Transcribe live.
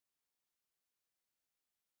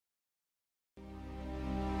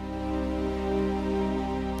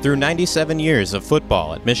Through 97 years of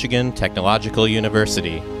football at Michigan Technological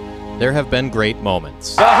University, there have been great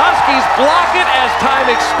moments. The Huskies block it as time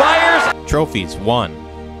expires. Trophies won.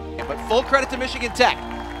 But full credit to Michigan Tech.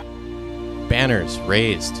 Banners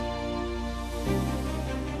raised.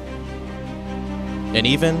 And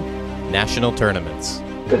even national tournaments.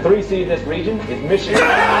 The 3 seed in this region is Michigan.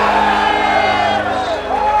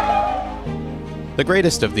 The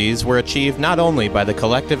greatest of these were achieved not only by the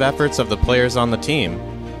collective efforts of the players on the team,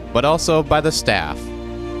 but also by the staff,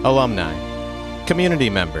 alumni, community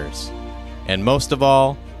members, and most of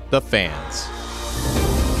all, the fans.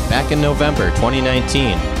 Back in November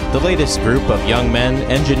 2019, the latest group of young men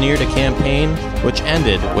engineered a campaign which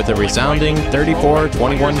ended with a resounding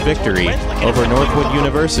 34-21 victory over Northwood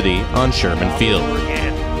University on Sherman Field.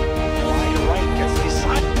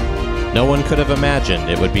 No one could have imagined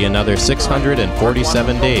it would be another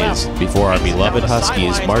 647 days before our beloved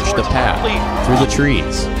Huskies marched the path through the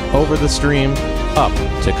trees, over the stream, up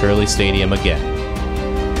to Kearly Stadium again.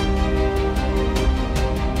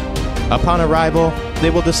 Upon arrival, they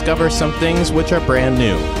will discover some things which are brand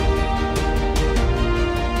new.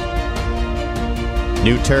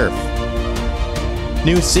 New turf,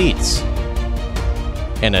 new seats,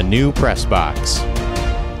 and a new press box.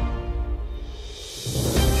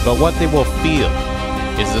 But what they will feel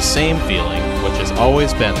is the same feeling which has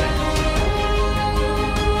always been there.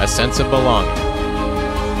 A sense of belonging.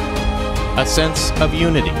 A sense of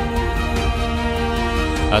unity.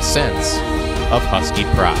 A sense of Husky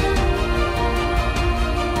pride.